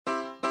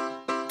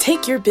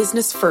Take your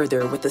business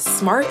further with the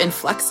smart and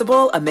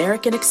flexible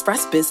American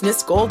Express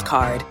Business Gold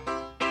Card.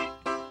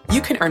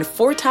 You can earn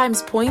 4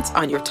 times points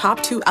on your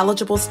top 2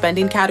 eligible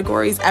spending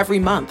categories every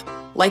month,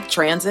 like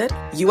transit,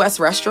 U.S.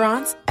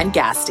 restaurants, and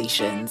gas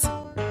stations.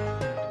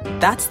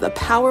 That's the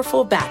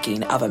powerful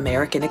backing of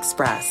American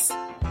Express.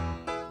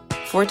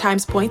 4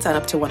 times points on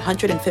up to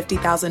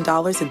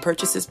 $150,000 in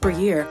purchases per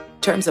year.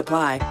 Terms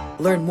apply.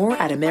 Learn more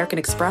at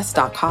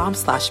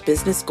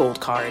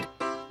americanexpress.com/businessgoldcard.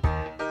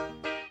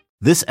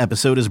 This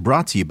episode is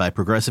brought to you by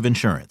Progressive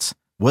Insurance.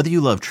 Whether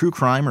you love true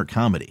crime or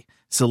comedy,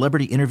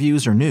 celebrity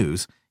interviews or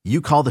news, you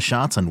call the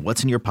shots on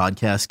what's in your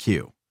podcast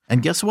queue.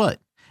 And guess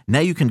what? Now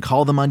you can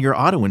call them on your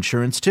auto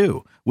insurance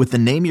too with the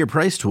Name Your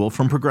Price tool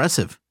from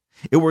Progressive.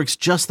 It works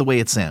just the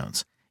way it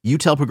sounds. You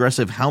tell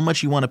Progressive how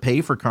much you want to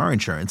pay for car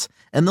insurance,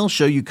 and they'll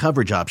show you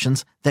coverage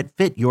options that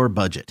fit your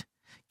budget.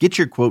 Get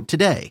your quote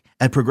today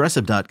at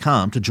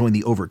Progressive.com to join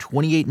the over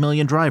 28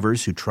 million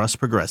drivers who trust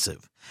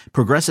Progressive.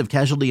 Progressive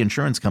Casualty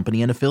Insurance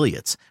Company and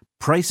Affiliates.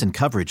 Price and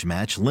coverage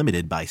match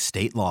limited by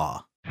state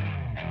law.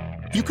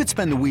 You could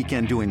spend the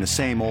weekend doing the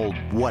same old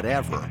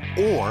whatever,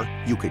 or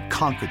you could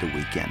conquer the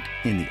weekend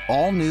in the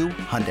all-new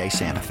Hyundai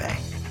Santa Fe.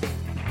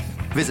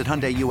 Visit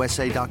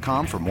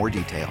HyundaiUSA.com for more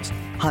details.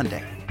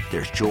 Hyundai,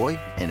 there's joy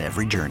in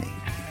every journey.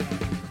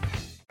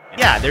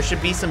 Yeah, there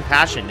should be some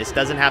passion. This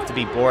doesn't have to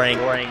be boring.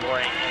 You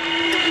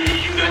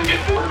couldn't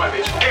get bored by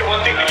baseball. Hey,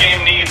 one thing the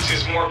game needs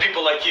is more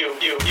people like you.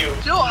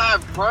 Still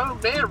have grown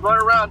men run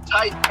around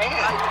tight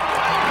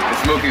pants.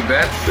 It's Mookie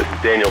Betts. This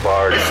is Daniel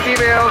Bard. This is Steve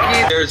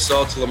Aoki. There's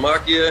Sal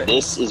Talamacchia.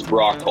 This is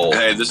Brock Holt.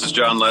 Hey, this is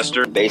John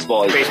Lester.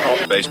 Baseball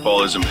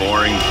isn't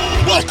boring.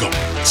 Welcome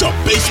to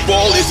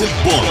Baseball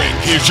Isn't Boring.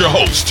 Here's your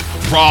host,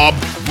 Rob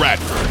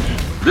Bradford.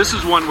 This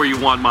is one where you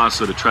want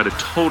Massa to try to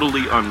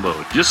totally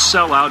unload. Just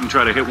sell out and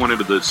try to hit one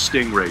into the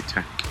Stingray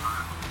tank.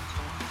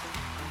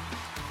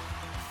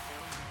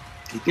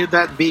 He did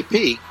that in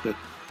BP, but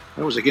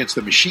that was against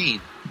the machine.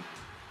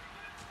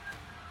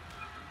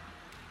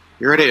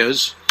 Here it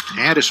is.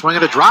 And a swing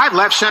and a drive,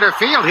 left center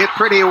field, hit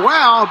pretty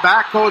well.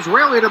 Back goes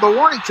Willie to the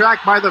warning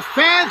track by the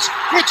fence.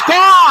 It's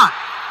gone!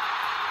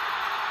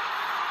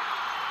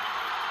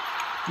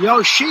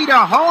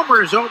 Yoshida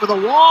homers over the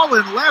wall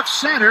in left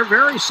center,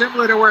 very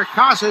similar to where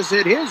Casas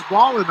hit his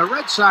ball, and the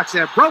Red Sox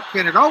have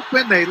broken it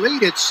open. They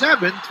lead at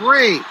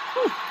 7-3.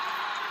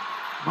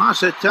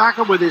 Massa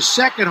tackled with his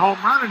second home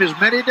run in as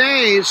many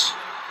days.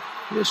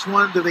 This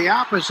one to the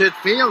opposite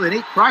field, and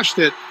he crushed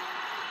it.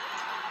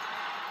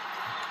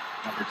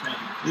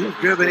 He's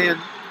driven in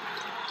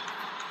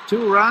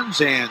 2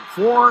 runs and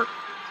 4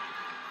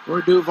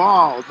 for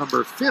Duvall.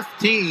 Number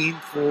 15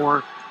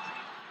 for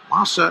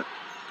Massa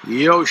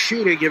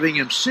Yoshida, giving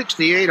him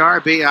 68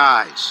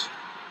 RBIs.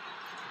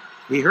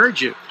 He heard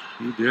you.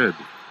 He did.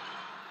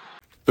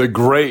 The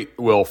great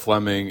Will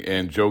Fleming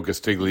and Joe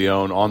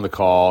Castiglione on the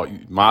call.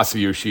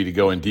 Masa Yoshida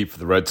going deep for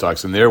the Red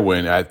Sox in their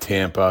win at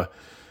Tampa.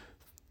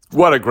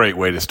 What a great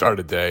way to start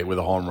a day with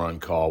a home run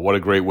call. What a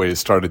great way to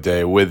start a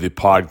day with the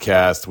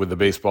podcast, with the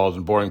Baseball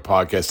Isn't Boring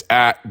podcast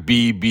at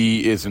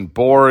BB Isn't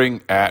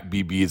Boring. At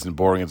BB Isn't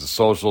Boring as the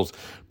socials.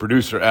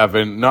 Producer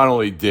Evan, not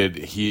only did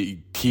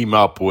he team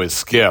up with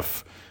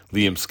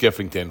Liam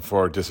Skiffington,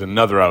 for just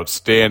another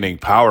outstanding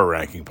power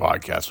ranking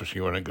podcast, which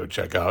you want to go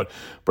check out.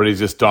 But he's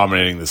just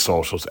dominating the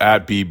socials.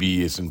 At BB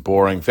Isn't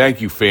Boring.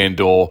 Thank you,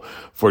 FanDuel,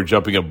 for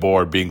jumping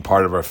aboard, being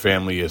part of our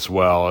family as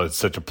well. It's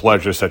such a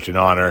pleasure, such an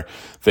honor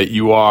that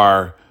you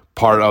are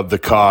part of the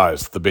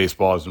cause, the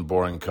Baseball Isn't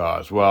Boring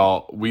cause.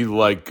 Well, we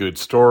like good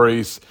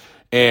stories.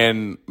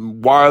 And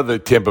while the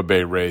Tampa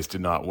Bay Rays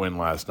did not win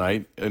last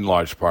night, in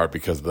large part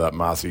because of that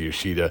Masa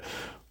Yoshida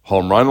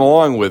home run,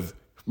 along with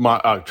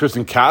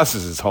Tristan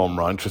Casas' home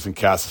run. Tristan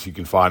Casas, you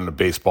can find in the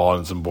Baseball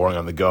Isn't Boring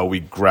on the go. We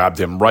grabbed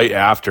him right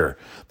after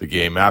the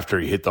game, after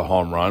he hit the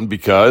home run,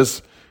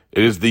 because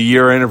it is the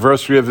year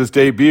anniversary of his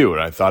debut.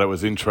 And I thought it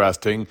was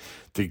interesting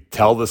to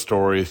tell the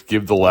stories,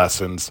 give the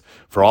lessons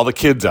for all the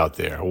kids out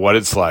there, what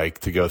it's like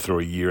to go through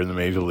a year in the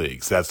major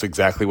leagues. That's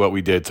exactly what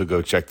we did. So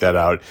go check that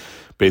out.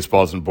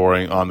 Baseball Isn't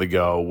Boring on the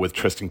go with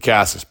Tristan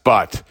Casas.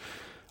 But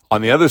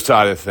on the other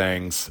side of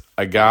things,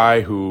 a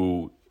guy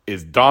who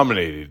is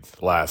dominated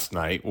last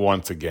night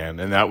once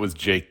again, and that was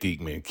Jake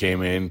Diekman.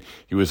 Came in,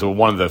 he was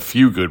one of the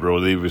few good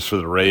relievers for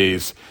the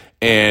Rays,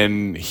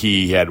 and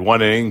he had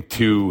 1 inning,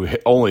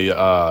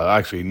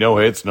 no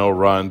hits, no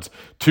runs,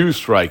 2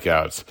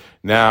 strikeouts.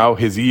 Now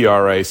his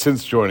ERA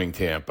since joining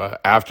Tampa,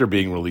 after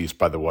being released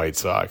by the White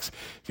Sox,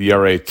 the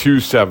ERA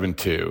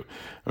 2.72.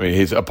 I mean,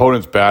 his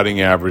opponent's batting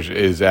average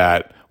is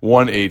at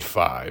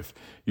 1.85.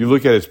 You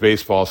look at his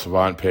baseball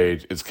savant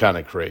page, it's kind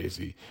of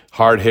crazy.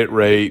 Hard hit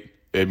rate,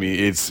 I mean,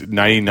 it's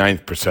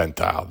 99th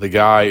percentile. The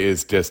guy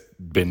has just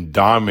been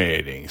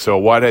dominating. So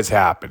what has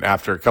happened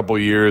after a couple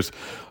of years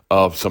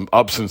of some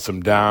ups and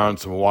some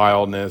downs, some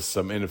wildness,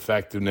 some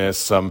ineffectiveness,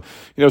 some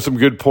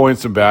good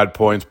points, some bad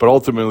points, but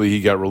ultimately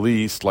he got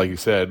released, like you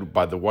said,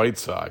 by the White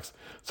Sox.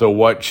 So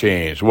what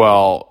changed?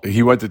 Well,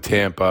 he went to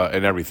Tampa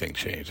and everything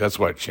changed. That's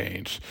what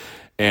changed.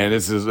 And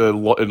this is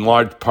in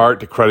large part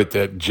to credit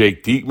to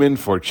Jake Diekman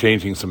for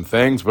changing some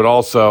things, but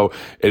also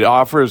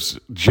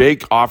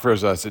Jake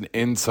offers us an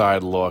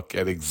inside look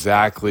at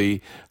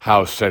exactly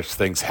how such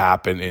things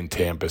happen in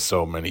Tampa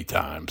so many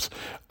times.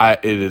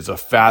 It is a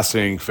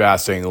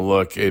fascinating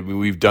look.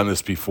 We've done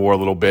this before a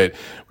little bit.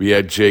 We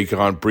had Jake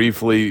on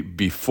briefly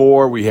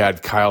before. We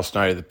had Kyle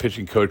Snyder, the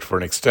pitching coach, for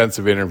an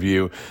extensive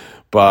interview.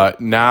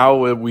 But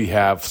now we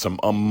have some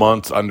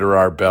months under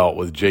our belt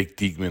with Jake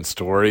Diekman's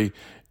story.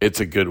 It's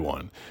a good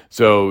one.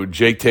 So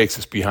Jake takes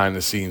us behind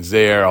the scenes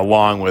there,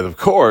 along with, of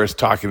course,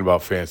 talking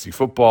about fantasy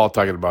football,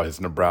 talking about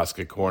his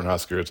Nebraska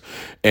Cornhuskers,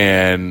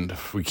 and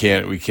we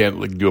can't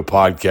do a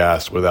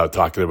podcast without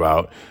talking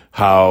about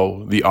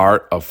how the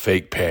art of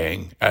fake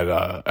paying at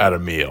a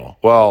meal.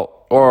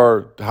 Well,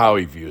 or how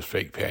he views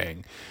fake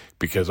paying.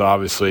 Because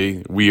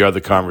obviously we are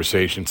the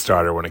conversation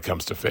starter when it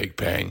comes to fake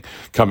paying,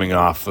 coming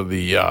off of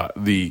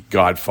the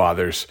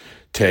Godfather's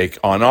take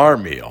on our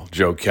meal.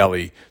 Joe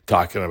Kelly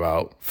talking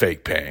about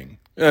fake paying.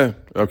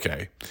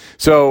 Okay.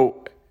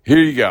 So here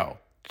you go.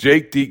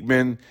 Jake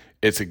Diekman.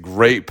 It's a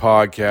great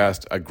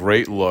podcast, a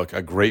great look,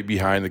 a great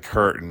behind the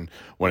curtain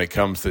when it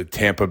comes to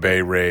Tampa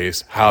Bay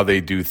Rays, how they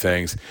do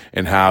things,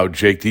 and how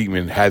Jake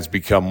Diekman has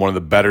become one of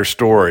the better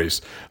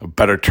stories,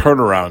 better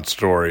turnaround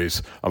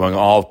stories among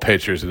all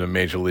pitchers in the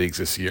major leagues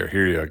this year.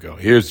 Here you go.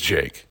 Here's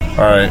Jake. All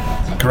right.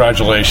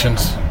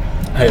 Congratulations.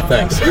 Hey,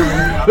 thanks.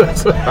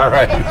 All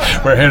right.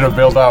 We're here to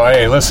build out.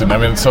 Hey, listen,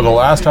 so the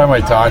last time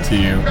I talked to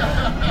you,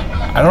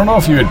 I don't know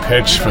if you had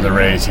pitched for the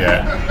Rays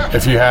yet.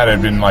 If you had,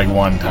 it'd been like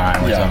one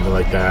time or something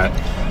like that.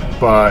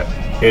 But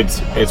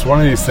it's one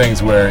of these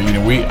things where,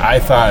 I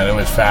thought it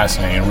was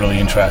fascinating and really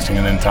interesting,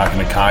 and then talking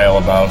to Kyle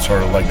about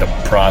sort of like the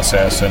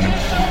process, and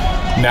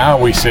now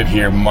we sit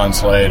here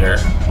months later.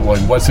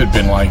 Like, what's it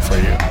been like for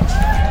you?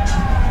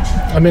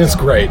 It's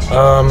great.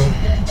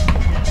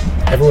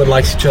 Everyone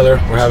likes each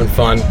other. We're having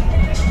fun.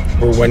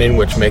 We're winning,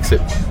 which makes it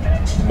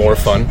more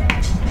fun.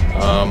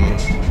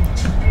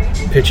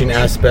 Pitching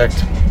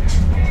aspect,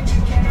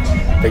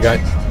 they got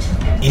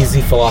easy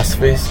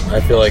philosophies.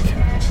 I feel like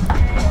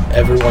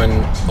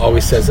everyone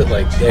always says it,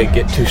 like, hey,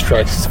 get 2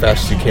 strikes as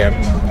fast as you can.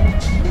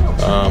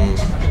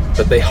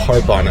 But they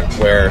harp on it,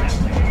 where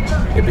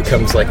it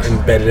becomes like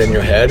embedded in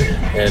your head,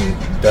 and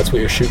that's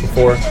what you're shooting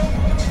for.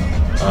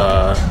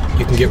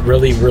 You can get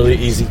really, really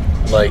easy,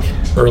 like,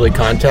 early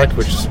contact,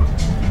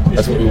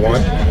 that's what we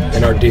want.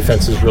 And our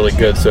defense is really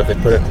good, so if they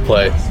put it in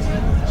play,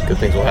 good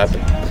things will happen.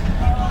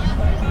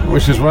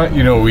 Which is what,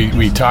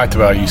 we talked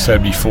about, you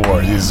said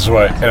before. This is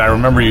what, and I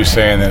remember you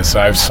saying this,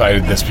 I've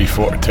cited this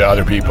before to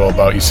other people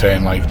about you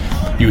saying, like,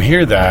 you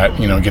hear that,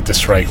 get to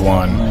strike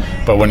one,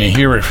 but when you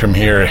hear it from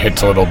here, it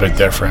hits a little bit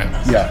different.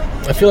 Yeah.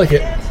 I feel like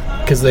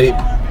because they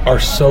are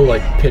so,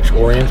 like,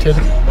 pitch-oriented,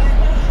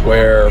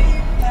 where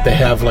they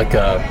have, like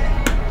a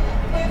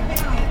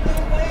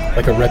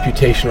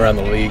reputation around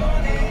the league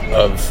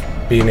of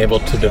being able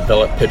to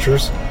develop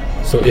pitchers.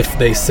 So if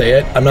they say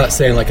it, I'm not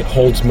saying, like, it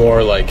holds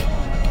more, like,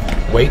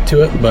 weight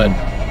to it, but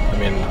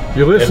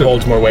it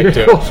holds more weight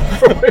to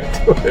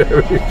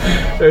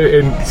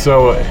it. And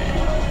so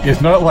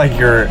it's not like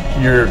you're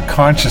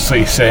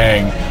consciously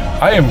saying,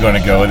 I am going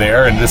to go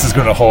there and this is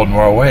going to hold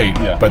more weight.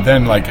 Yeah. But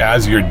then, like,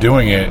 as you're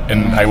doing it,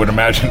 and I would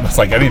imagine it's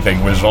like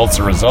anything, results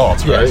are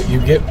results, right? Yeah, you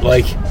get,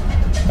 like,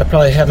 I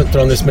probably haven't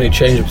thrown this many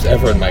changeups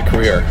ever in my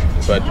career,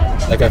 but,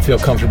 like, I feel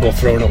comfortable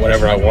throwing it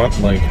whenever I want,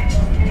 like,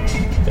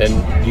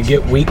 and you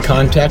get weak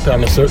contact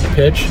on a certain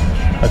pitch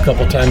a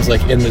couple times,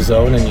 like, in the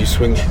zone, and you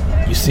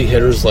see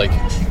hitters, like,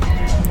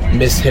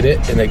 mishit it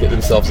and they get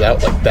themselves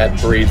out. Like, that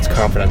breeds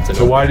confidence in it.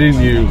 So why?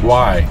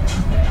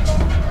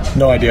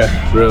 No idea.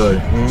 Really?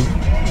 Mm-hmm.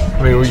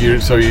 You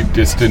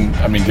just didn't,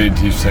 did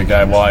you say,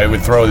 well, I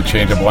would throw the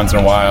changeup once in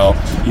a while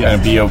and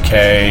it'd be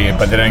okay,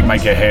 but then it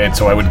might get hit,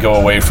 so I would go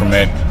away from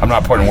it. I'm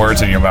not putting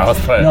words in your mouth,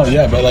 but... No,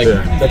 yeah, but, like,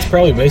 that's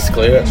probably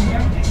basically it.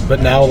 But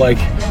now, like,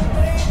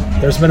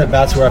 there's been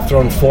at-bats where I've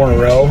thrown 4 in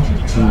a row.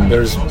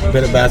 There's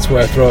been at-bats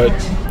where I throw it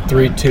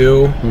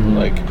 3-2,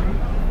 like...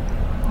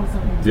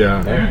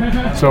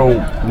 Yeah. So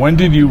when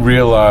did you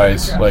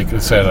realize, like I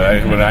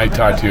said, when I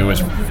talked to you, it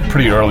was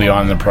pretty early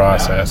on in the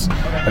process,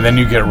 and then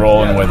you get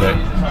rolling with it,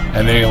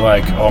 and then you're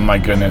like, oh my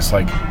goodness,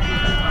 like,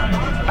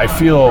 I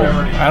feel,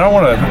 I don't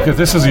want to, because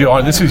this is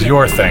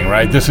your thing,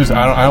 right?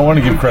 I don't want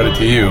to give credit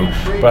to you,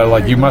 but,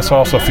 like, you must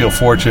also feel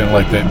fortunate,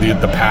 like,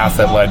 the path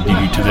that led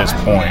you to this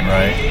point,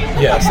 right?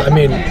 Yes,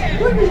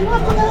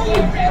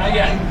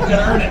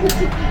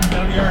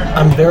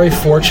 I'm very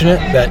fortunate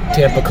that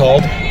Tampa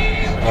called.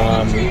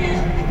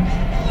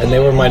 And they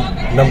were my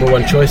number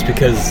one choice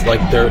because, like,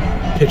 their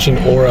pitching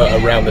aura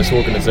around this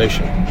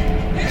organization.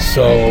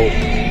 So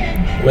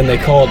when they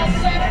called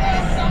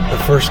the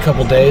first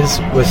couple days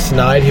with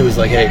Snide, he was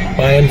like, hey,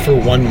 buy in for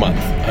 1 month.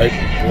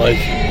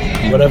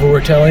 Whatever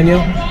we're telling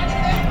you,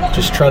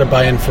 just try to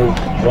buy in for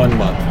 1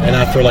 month. And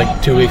after,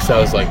 like, 2 weeks,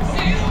 I was like...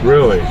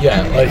 Really?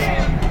 Yeah, like,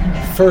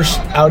 first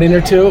outing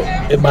or two,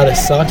 it might have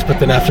sucked, but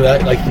then after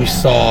that, like, you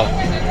saw...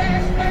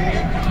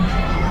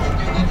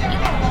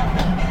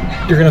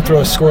 You're going to throw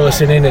a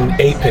scoreless inning in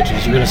 8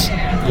 pitches.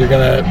 You're you're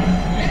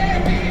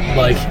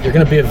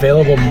gonna be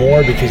available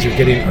more because you're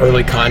getting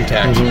early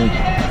contact.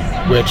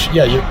 Which,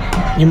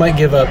 you might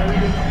give up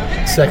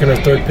second or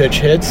third pitch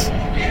hits.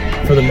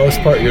 For the most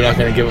part, you're not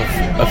going to give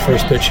a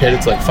first pitch hit.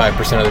 It's like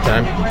 5% of the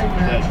time.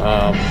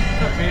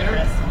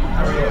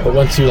 But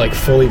once you like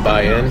fully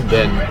buy in,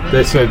 then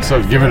they said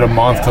so. Give it a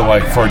month to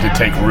for it to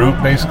take root,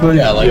 basically.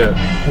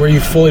 Where you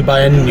fully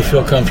buy in and you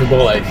feel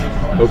comfortable,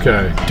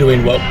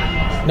 doing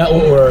not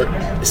what we're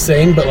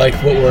saying, but what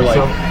we're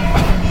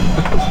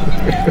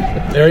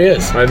There he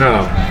is. I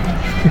know.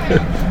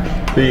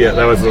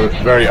 That was a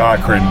very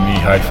awkward knee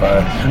high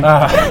five.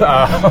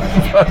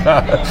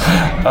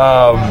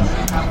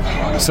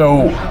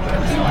 So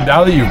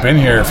now that you've been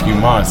here a few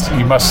months,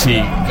 you must see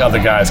other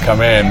guys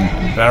come in.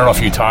 And I don't know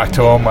if you talk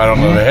to them. I don't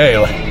know. Hey,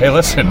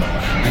 listen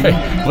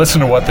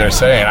to what they're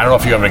saying. I don't know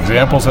if you have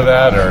examples of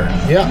that or.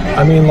 Yeah,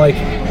 I mean,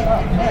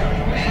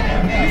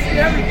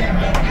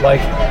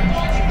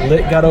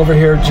 Lit got over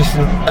here just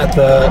at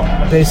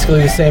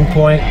basically the same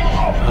point.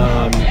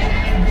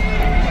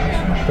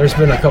 There's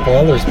been a couple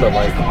others, but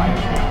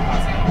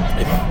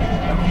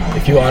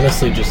if you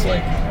honestly just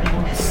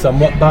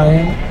somewhat buy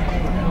in,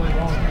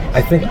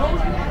 I think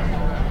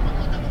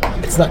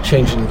it's not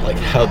changing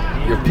how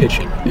you're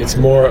pitching. It's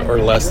more or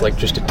less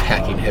just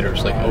attacking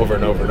hitters over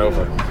and over and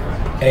over,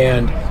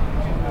 and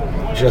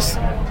just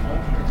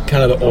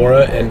kind of the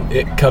aura and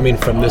it coming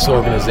from this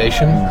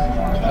organization.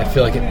 I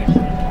feel like it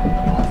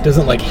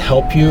doesn't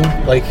help you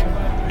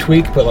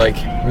tweak, but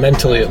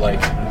mentally it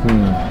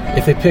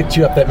if they picked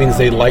you up, that means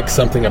they like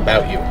something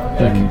about you,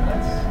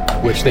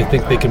 which they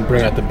think they can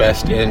bring out the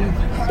best in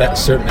that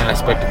certain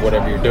aspect of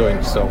whatever you're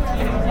doing. So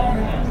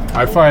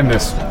I find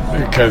this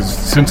because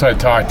since I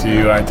talked to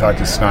you, I talked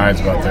to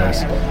Snides about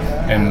this,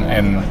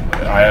 and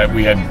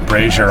we had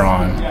Brazier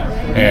on,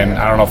 and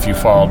I don't know if you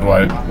followed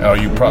I don't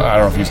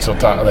know if you still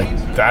talk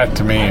that.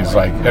 To me is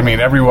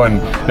everyone.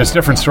 There's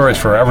different stories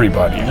for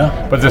everybody,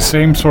 but the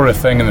same sort of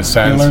thing in the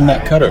sense. You learn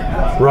that cutter,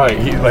 right?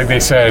 They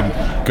said,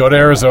 go to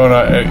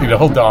Arizona.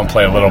 He'll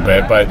downplay a little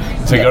bit, but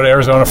go to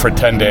Arizona for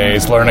 10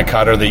 days, learn a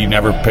cutter that you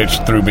never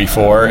pitched through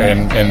before,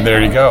 and there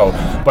you go.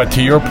 But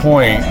to your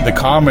point, the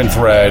common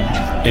thread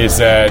is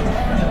that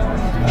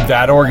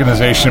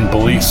organization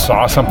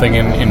saw something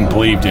and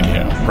believed in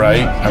you,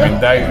 right? I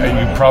mean,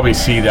 you probably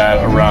see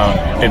that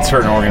around in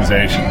certain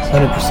organizations.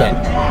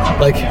 100%.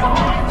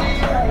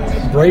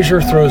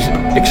 Brazier throws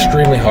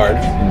extremely hard.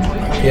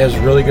 He has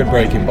really good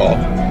breaking ball.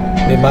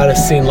 They might have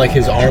seen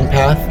his arm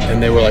path,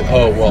 and they were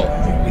oh, well,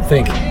 we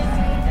think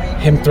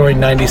him throwing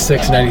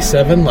 96,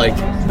 97,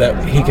 that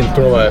he can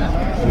throw a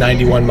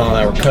 91 mile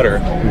an hour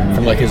cutter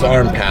from his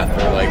arm path,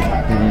 or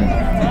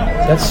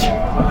that's.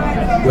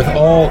 With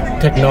all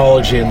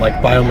technology and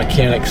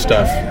biomechanics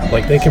stuff,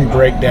 they can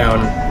break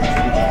down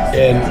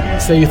and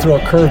say you throw a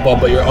curveball,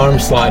 but your arm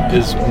slot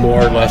is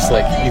more or less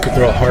you could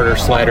throw a harder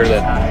slider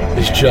that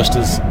is just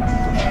as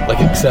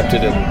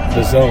accepted in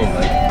the zone.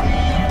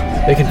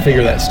 They can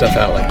figure that stuff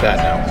out like that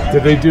now.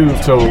 Did they do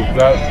so?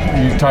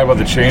 That you talk about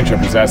the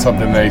changeup. Is that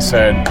something they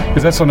said?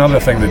 Because that's another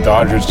thing the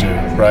Dodgers do,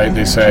 right?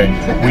 They say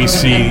we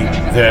see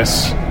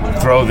this.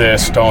 Throw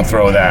this, don't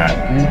throw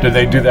that. Did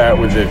they do that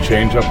with the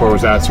changeup, or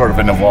was that sort of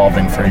an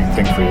evolving thing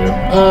for you?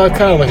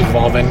 Kind of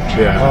evolving.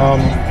 Yeah.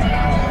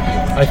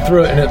 I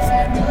threw it, and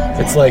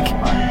it's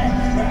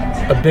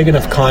a big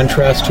enough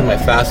contrast to my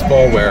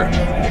fastball where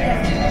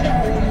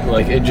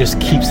it just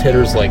keeps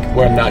hitters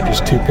where I'm not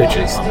just two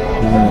pitches.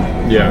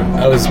 Yeah.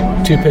 I was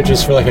two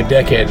pitches for a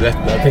decade.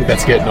 I think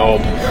that's getting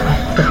old.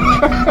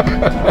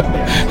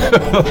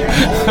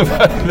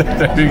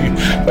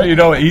 But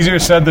easier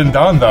said than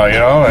done, though. It's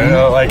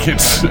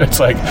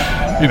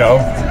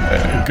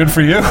good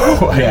for you.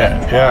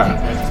 Yeah.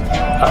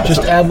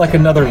 Just add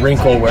another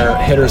wrinkle where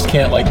hitters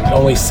can't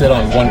only sit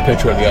on one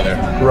pitch or the other.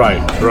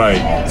 Right.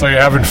 So you're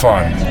having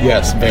fun.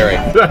 Yes, very.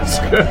 That's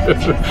good.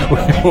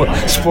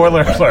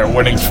 Spoiler alert: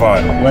 winning's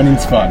fun.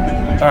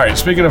 All right.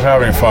 Speaking of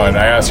having fun,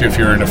 I asked you if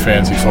you were into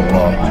fantasy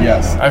football.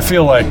 Yes. I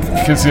feel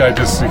because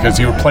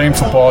you were playing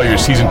football, you're a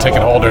season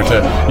ticket holder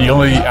to the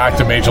only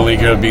active major league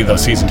to be the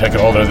season ticket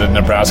holder, the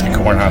Nebraska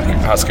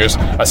Cornhuskers.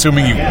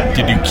 Assuming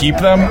did you keep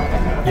them?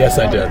 Yes,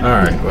 I did. All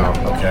right. Well,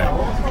 okay.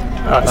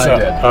 I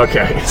did.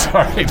 Okay,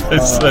 sorry.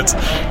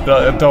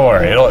 Don't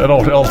worry.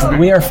 It'll.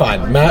 We are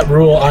fine. Matt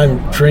Rule,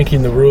 I'm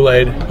drinking the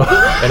Rule-Aid,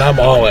 and I'm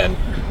all in.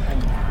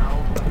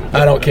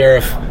 I don't care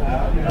if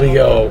we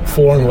go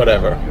 4 and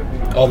whatever.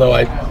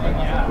 Although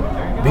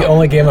the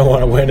only game I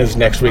want to win is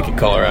next week at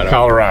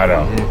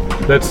Colorado.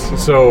 That's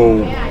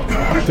so.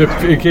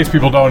 In case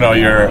people don't know,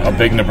 you're a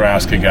big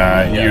Nebraska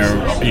guy.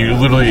 Yes. You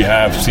literally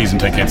have season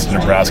tickets to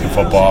Nebraska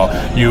football.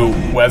 You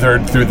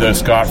weathered through the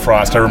Scott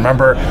Frost. I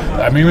remember,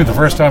 the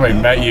first time I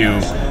met you,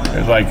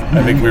 I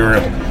think we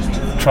were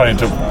trying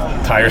to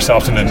tie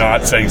ourselves into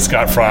not saying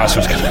Scott Frost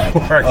was going to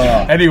work.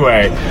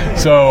 Anyway,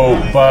 so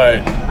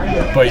but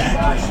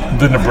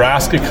the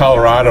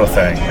Nebraska-Colorado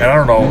thing, and I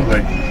don't know,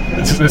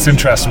 this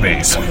interests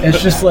me. So.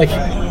 It's just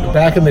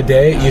back in the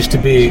day, it used to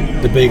be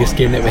the biggest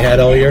game that we had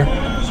all year.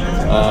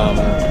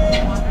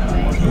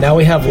 Now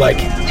we have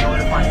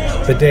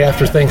the day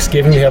after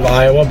Thanksgiving we have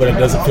Iowa, but it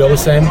doesn't feel the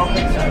same.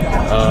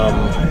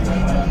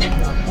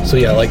 So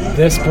yeah, like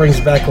this brings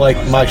back like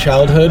my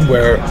childhood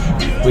where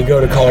we go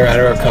to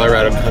Colorado or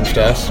Colorado comes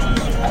to us.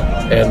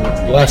 And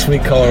last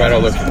week Colorado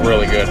looked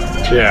really good.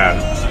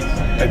 Yeah.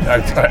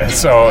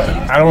 So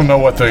I don't know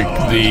what the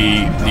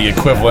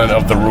equivalent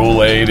of the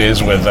Rule 8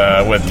 is with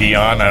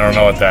Dion. I don't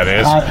know what that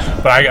is,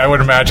 but I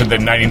would imagine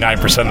that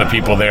 99% of the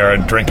people there are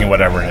drinking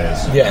whatever it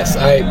is. Yes,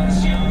 I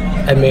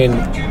mean,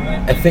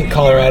 I think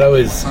Colorado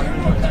is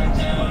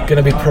going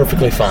to be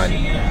perfectly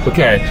fine.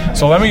 Okay,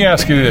 so let me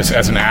ask you this: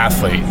 as an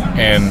athlete,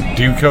 and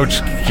do you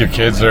coach your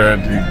kids, or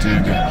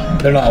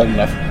they're not old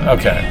enough?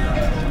 Okay,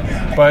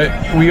 but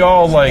we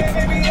all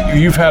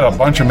you've had a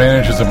bunch of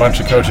managers, a bunch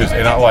of coaches,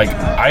 and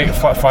I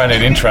find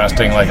it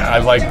interesting.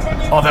 That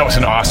was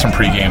an awesome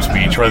pregame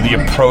speech, or the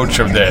approach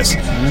of this.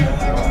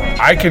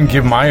 I can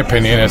give my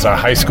opinion as a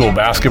high school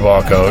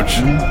basketball coach,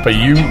 but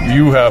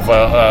you have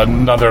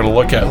another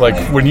look at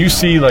when you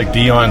see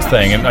Dion's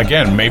thing, and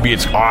again, maybe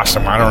it's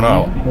awesome. I don't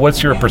know.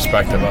 What's your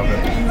perspective of it?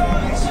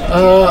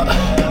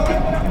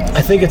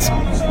 I think it's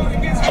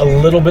a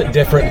little bit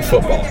different in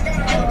football.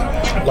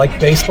 Like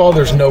baseball,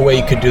 there's no way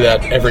you could do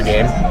that every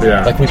game.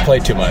 Yeah. We play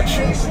too much.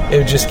 It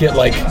would just get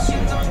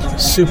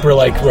super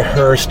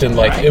rehearsed, and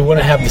it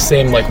wouldn't have the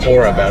same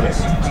aura about it.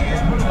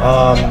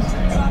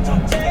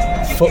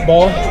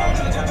 Football,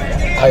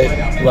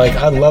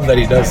 I love that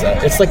he does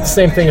that. It's the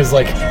same thing as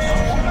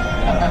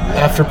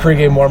after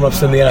pregame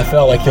warm-ups in the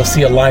NFL, you'll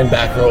see a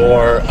linebacker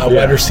or a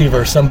wide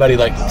receiver or somebody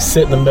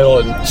sit in the middle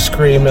and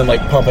scream and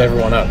pump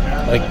everyone up.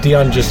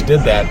 Dion just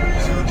did that.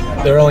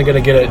 They're only going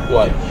to get it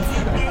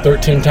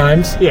 13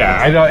 times?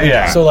 Yeah, I know.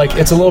 Yeah. So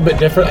it's a little bit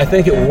different. I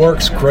think it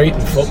works great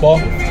in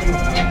football.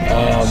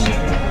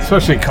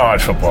 Especially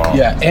college football.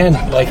 Yeah, and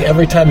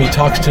every time he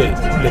talks to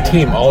the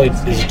team, all he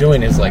is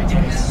doing is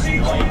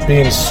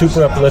being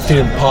super uplifting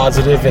and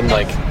positive, and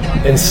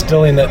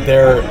instilling that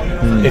they're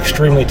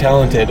extremely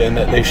talented and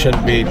that they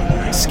shouldn't be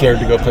scared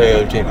to go play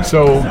the other team.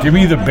 So give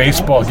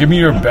me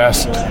your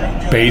best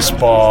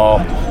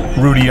baseball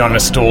Rudy on a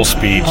stool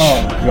speech.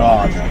 Oh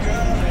God,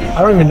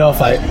 I don't even know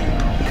if I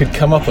could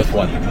come up with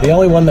one. The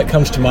only one that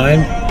comes to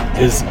mind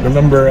is,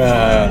 remember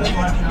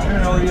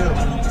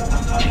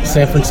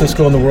San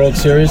Francisco in the World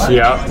Series?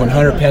 Yeah. When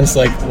Hunter Pence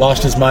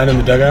lost his mind in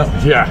the dugout?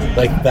 Yeah.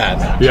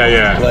 That.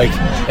 Yeah.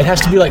 It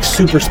has to be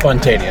super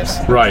spontaneous.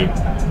 Right.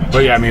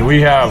 But yeah, I mean, we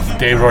have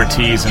David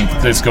Ortiz, and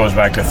this goes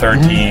back to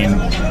 13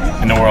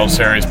 in the World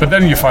Series. But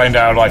then you find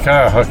out,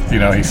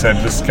 he said,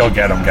 just go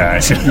get them,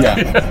 guys. Yeah.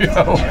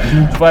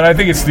 But I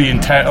think it's the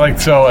intent.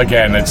 So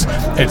again, it's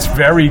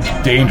very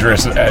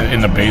dangerous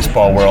in the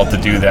baseball world to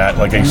do that.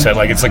 Like you said,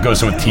 it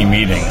goes with team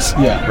meetings.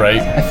 Yeah.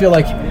 Right. I feel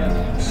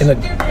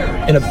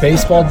in a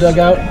baseball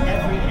dugout,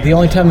 the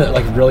only time that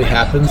really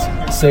happens,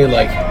 say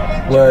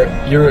where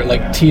you're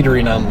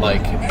teetering on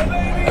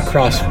a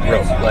cross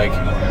rope,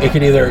 it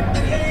could either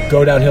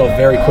go downhill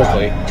very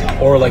quickly,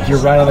 or you're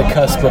right on the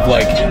cusp of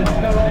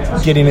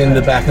getting in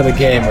the back of the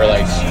game, or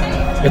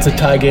it's a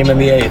tie game in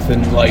the 8th,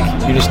 and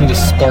you just need to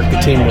spark the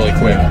team really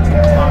quick.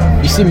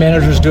 You see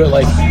managers do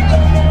it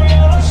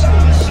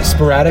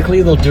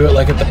sporadically. They'll do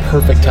it at the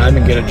perfect time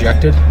and get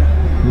ejected.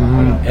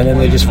 And then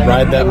they just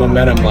ride that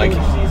momentum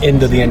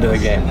into the end of the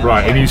game.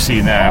 Right, and you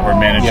see that where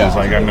managers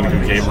I'm going to go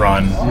game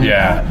run.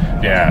 Yeah.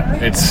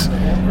 It's,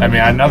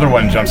 another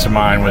one jumps to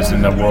mind was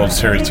in the World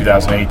Series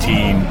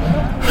 2018,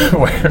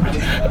 where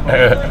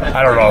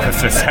I don't know if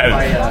it's this,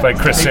 but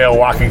Chris Sale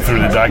walking through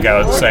the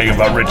dugout saying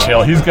about Rich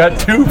Hill, he's got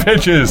two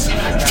pitches,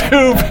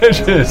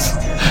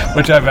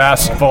 which I've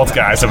asked both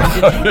guys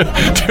about.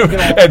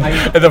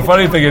 and the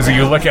funny thing is,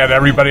 you look at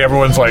everybody,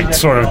 everyone's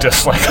sort of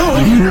just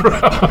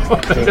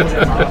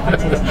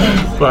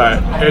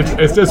but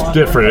it's just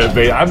different.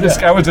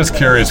 I was just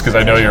curious because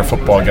I know you're a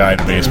football guy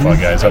and a baseball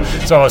guy. So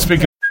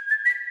speaking.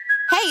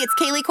 Hey, it's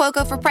Kaylee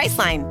Cuoco for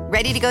Priceline.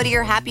 Ready to go to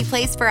your happy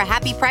place for a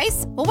happy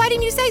price? Well, why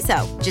didn't you say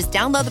so? Just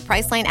download the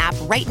Priceline app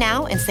right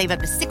now and save up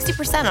to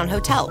 60% on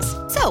hotels.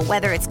 So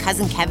whether it's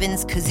Cousin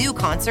Kevin's Kazoo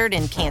Concert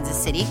in Kansas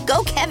City,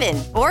 go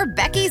Kevin, or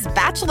Becky's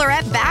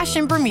Bachelorette Bash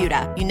in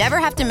Bermuda, you never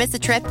have to miss a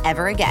trip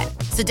ever again.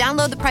 So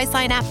download the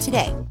Priceline app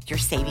today. Your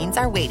savings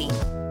are waiting.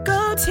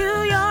 Go to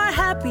your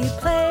happy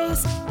place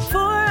for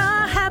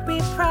a happy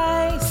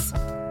price.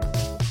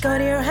 Go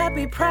to your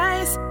happy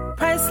price,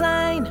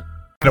 Priceline.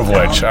 Of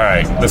which, all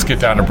right, let's get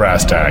down to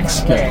brass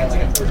tacks.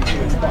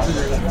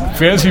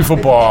 Fantasy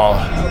football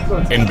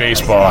in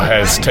baseball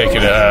has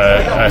taken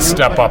a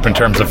step up in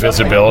terms of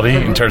visibility,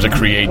 in terms of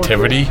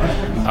creativity.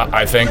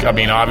 I think,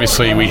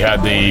 obviously we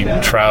had the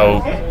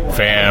Trout,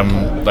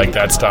 Pham,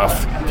 that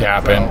stuff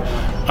happen.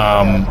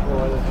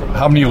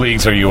 How many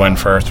leagues are you in,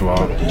 first of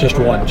all? Just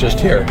one, just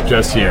here.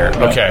 Just here,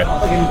 okay.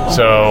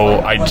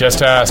 So I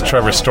just asked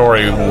Trevor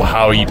Story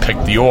how he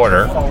picked the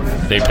order.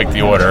 They picked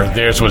the order.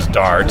 Theirs was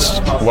darts.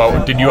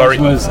 Well, did you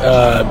already? It was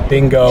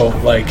bingo,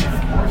 the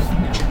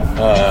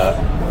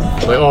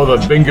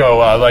bingo,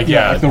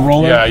 the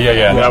roller.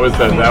 Yeah.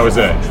 That was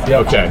it.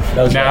 Yep. Okay.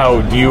 That was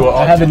now, do you?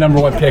 I had the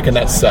number one pick, and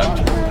that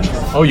sucked.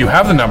 Oh, you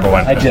have the number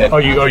one. I did. Oh,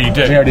 you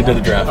did. We already did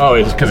the draft. Oh,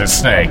 it's because it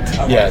snaked.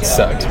 Yeah, it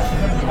sucked.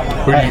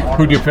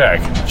 Who'd you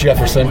pick?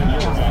 Jefferson.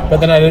 But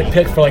then I didn't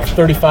pick for like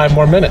 35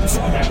 more minutes.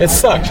 It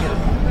sucked.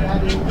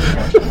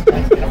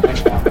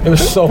 It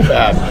was so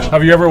bad.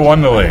 Have you ever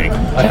won the league?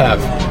 I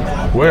have.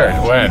 Where?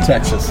 When?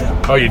 Texas.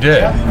 Oh, you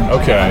did?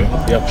 Okay.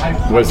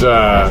 Yep. Was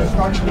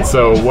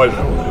so what?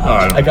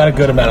 I got a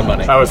good amount of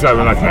money. I'm not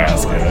going to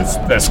ask you.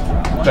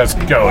 That's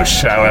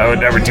gauche. I would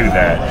never do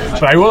that.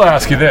 But I will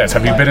ask you this: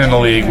 have you been in the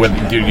league with?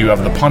 Do you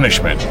have the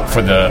punishment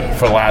for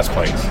last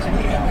place?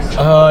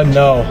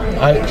 No.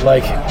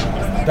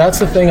 That's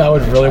the thing I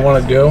would really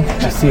want to do,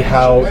 to see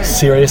how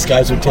serious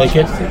guys would take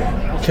it.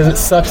 Because it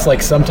sucks.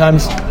 Like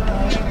sometimes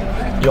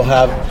you'll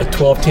have a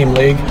 12-team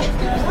league.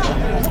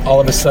 All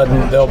of a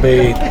sudden there'll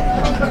be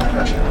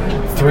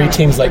 3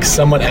 teams like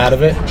someone out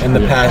of it in the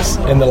last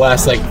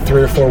like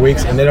 3 or 4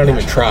 weeks, and they don't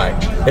even try.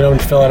 They don't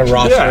even fill out a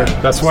roster. Yeah,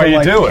 that's why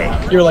you do it.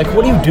 You're like,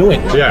 what are you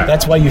doing? Yeah,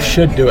 that's why you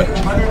should do it.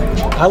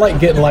 I like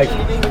getting like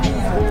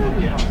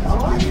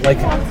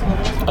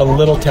a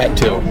little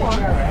tattoo,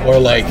 or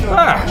like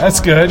that's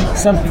good.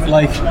 Something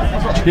like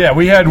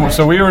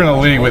we were in a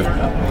league with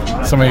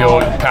some of the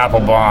old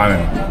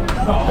Papelbon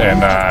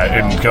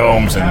and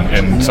Gomes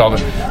and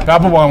Sullivan.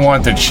 Papelbon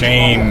wanted to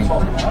chain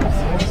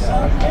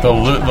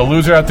the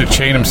loser had to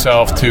chain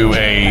himself to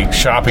a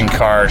shopping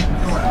cart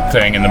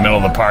thing in the middle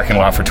of the parking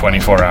lot for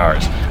 24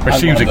 hours. Which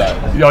seems like that.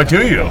 Oh,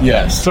 do you?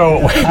 Yes. So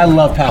I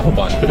love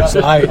Papelbon.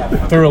 So I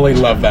thoroughly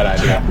love that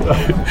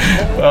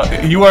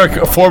idea. You are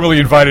formally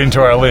invited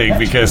into our league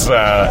because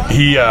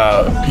he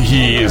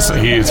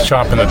is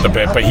chomping at the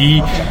bit. But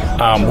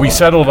we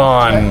settled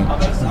on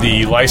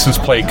the license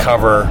plate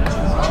cover.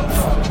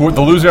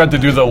 The loser had to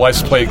do the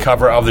license plate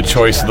cover of the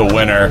choice of the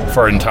winner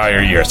for an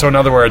entire year. So in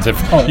other words,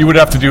 you would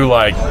have to do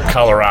like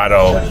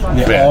Colorado.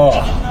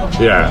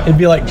 Yeah. It'd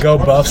be like Go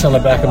Buffs on the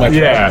back of my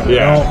truck.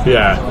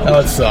 Yeah. That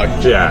would suck.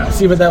 Yeah.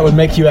 See, but that would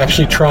make you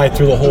actually try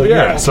through the whole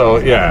year.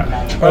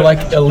 Or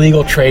like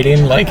illegal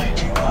trading, like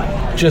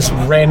just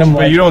random.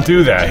 But you don't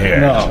do that here.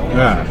 No.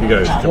 You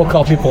guys. We'll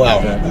call people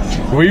out.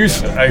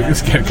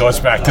 This goes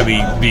back to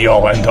the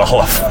be-all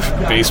end-all of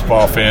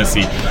baseball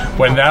fantasy.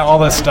 When all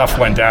this stuff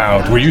went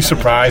down, were you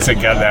surprised it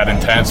got that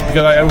intense?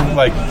 Because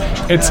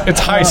it's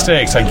high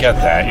stakes. I get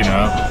that, you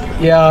know.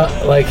 Yeah,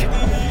 like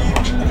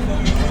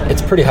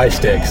it's pretty high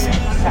stakes.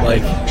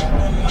 Like,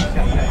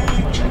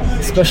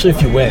 especially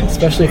if you win.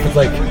 Especially if it's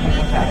like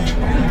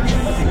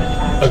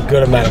a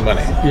good amount of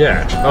money.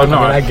 Yeah. Oh no,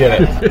 I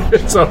get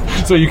it. so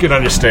you can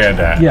understand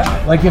that.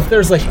 Yeah. Like if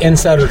there's like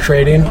insider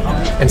trading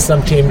and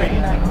some team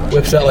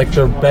whips out like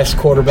their best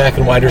quarterback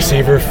and wide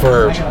receiver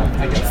for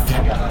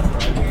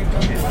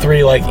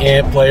 3 like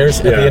ant players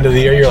at the end of the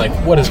year, you're like,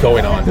 what is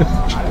going on?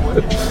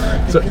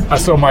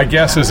 So my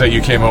guess is that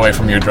you came away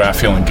from your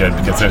draft feeling good,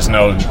 because there's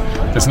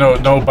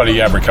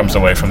nobody ever comes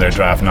away from their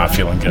draft not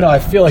feeling good. No, I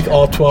feel like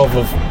all 12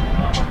 of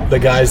the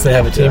guys that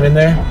have a team in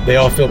there, they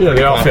all feel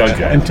pretty confident.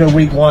 Good. Until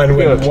week 1,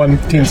 when one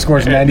team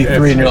scores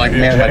 93 and you're like,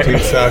 man, that team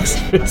sucks.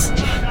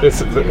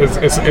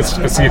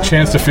 It's a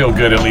chance to feel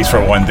good at least for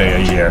one day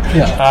a year.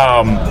 Yeah.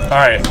 All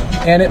right.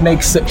 And it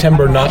makes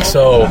September not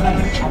so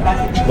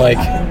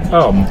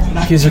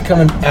because you're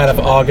coming out of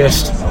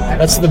August.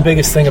 That's the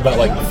biggest thing about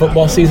like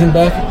football season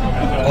back.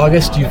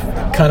 August, you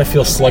kind of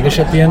feel sluggish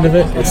at the end of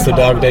it. It's the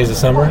dog days of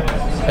summer.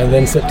 And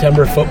then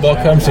September football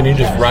comes and you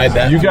just ride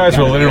that. You guys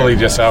were literally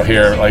just out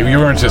here, like you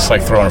weren't just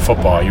like throwing a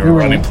football. You were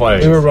running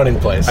plays. We were running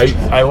plays.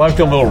 I liked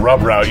the little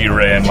rub route you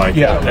ran. It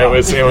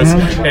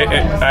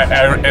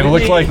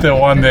looked like the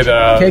one that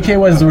KK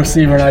was the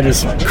receiver and I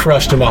just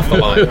crushed him off the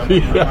line.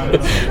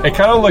 It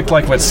kind of looked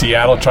like what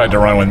Seattle tried to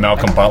run when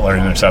Malcolm Butler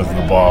intercepted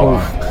the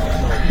ball.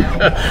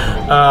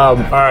 All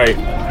right.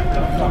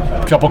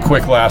 Couple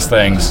quick last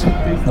things.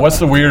 What's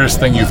the weirdest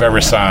thing you've ever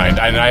signed?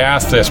 And I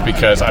asked this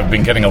because I've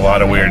been getting a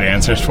lot of weird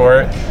answers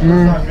for it.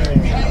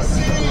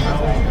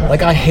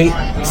 Like, I hate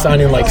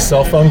signing like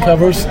cell phone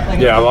covers.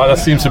 Yeah, that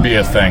seems to be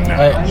a thing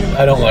now.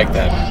 I don't like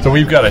that. So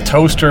we've got a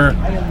toaster,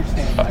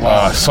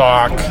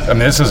 sock, and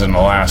this is in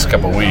the last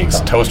couple of weeks.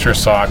 Toaster,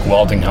 sock,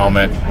 welding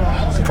helmet,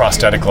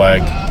 prosthetic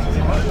leg.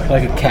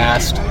 Like a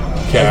cast.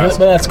 But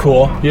that's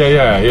cool.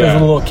 Yeah. Because a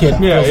little kid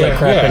feels like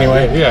crap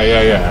anyway.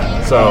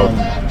 Yeah. So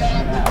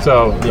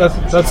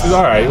that's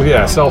all right.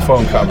 Yeah, cell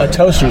phone cover. A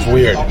toaster's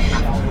weird.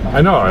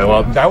 I know.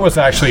 Well, that was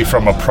actually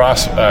from a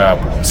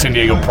San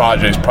Diego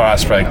Padres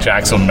prospect,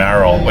 Jackson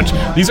Merrill. Which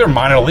these are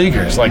minor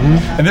leaguers. Like,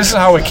 and this is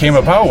how it came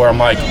about. Where I'm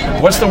like,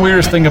 what's the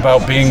weirdest thing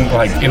about being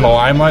like in the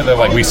limelight? They're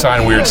like, we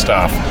sign weird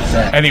stuff.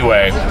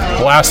 Anyway,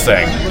 last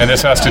thing, and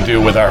this has to do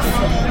with our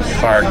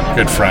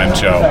good friend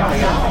Joe.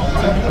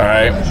 All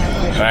right.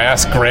 And I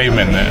asked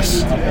Graveman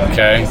this,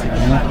 okay,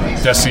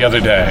 just the other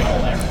day.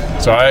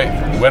 So I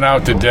went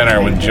out to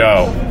dinner with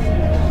Joe,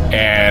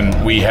 and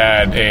we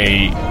had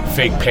a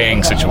fake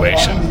paying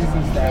situation,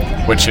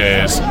 which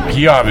is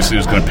he obviously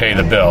was going to pay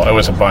the bill. It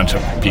was a bunch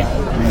of people.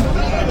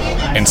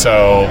 And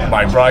so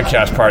my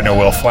broadcast partner,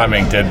 Will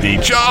Fleming, did the,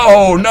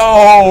 Joe,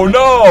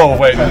 no,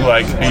 wait,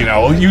 like, you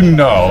know.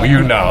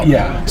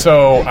 Yeah.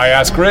 So I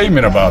asked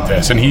Graydman about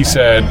this, and he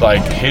said,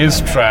 like, his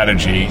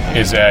strategy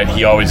is that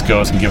he always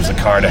goes and gives the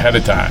card ahead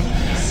of time.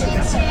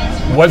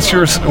 What's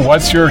your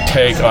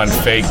take on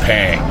fake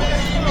paying?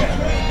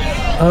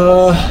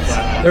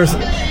 There's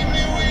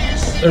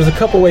a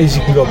couple ways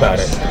you can go about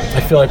it.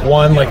 I feel like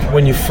one, like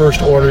when you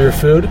first order your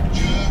food,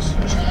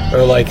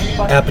 or like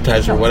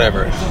appetizer,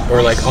 whatever,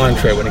 or like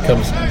entree when he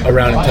comes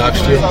around and talks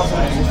to you,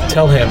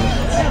 tell him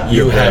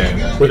you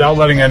have... Without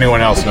letting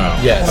anyone else know?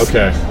 Yes.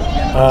 Okay.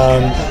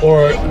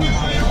 Or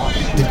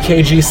did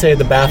KG say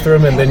the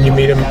bathroom and then you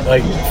meet him,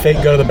 like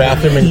fake go to the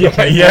bathroom and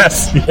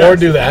yes. Or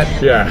do that.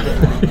 Yeah.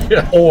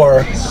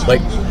 Or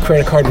like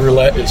credit card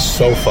roulette is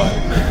so fun.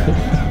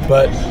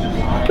 But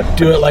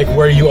do it like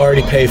where you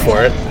already pay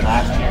for it.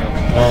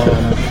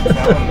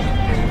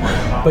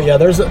 But yeah,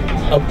 there's a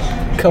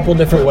couple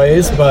different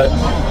ways, but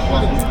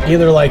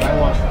either like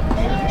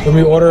when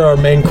we order our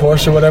main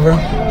course or whatever,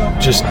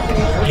 just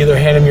either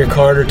hand him your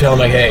card or tell him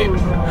like, hey,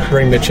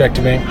 bring the check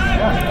to me.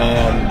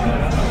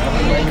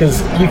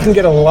 Because you can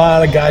get a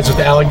lot of guys with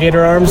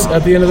alligator arms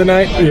at the end of the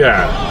night.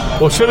 Yeah.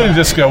 Well, shouldn't it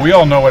just go, we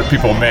all know what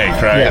people make,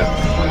 right?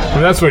 Yeah.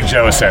 Well, that's what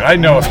Joe said. I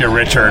know if you're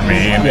richer than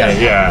me. And,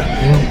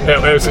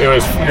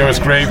 It was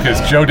great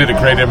because Joe did a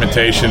great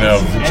imitation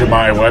of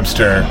Jemiah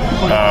Webster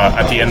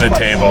at the end of the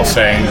table,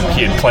 saying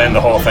he had planned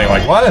the whole thing.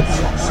 Like, what?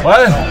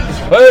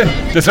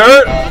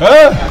 Dessert?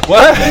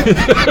 What?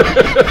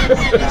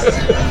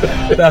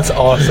 That's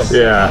awesome.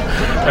 Yeah.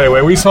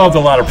 Anyway, we solved a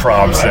lot of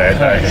problems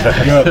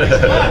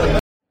today.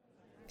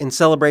 In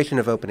celebration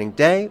of opening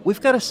day, we've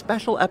got a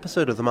special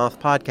episode of the Moth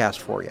Podcast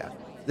for you.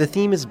 The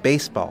theme is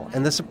baseball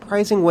and the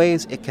surprising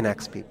ways it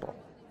connects people.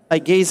 I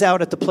gaze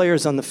out at the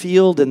players on the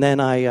field, and then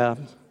I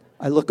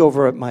look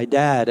over at my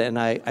dad, and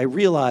I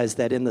realize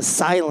that in the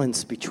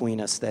silence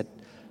between us that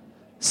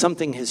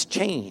something has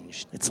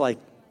changed. It's like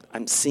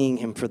I'm seeing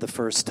him for the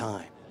first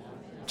time.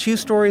 2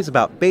 stories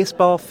about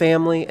baseball,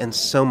 family, and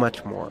so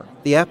much more.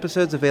 The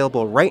episode's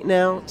available right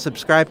now.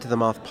 Subscribe to the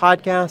Moth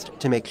Podcast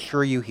to make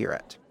sure you hear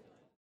it.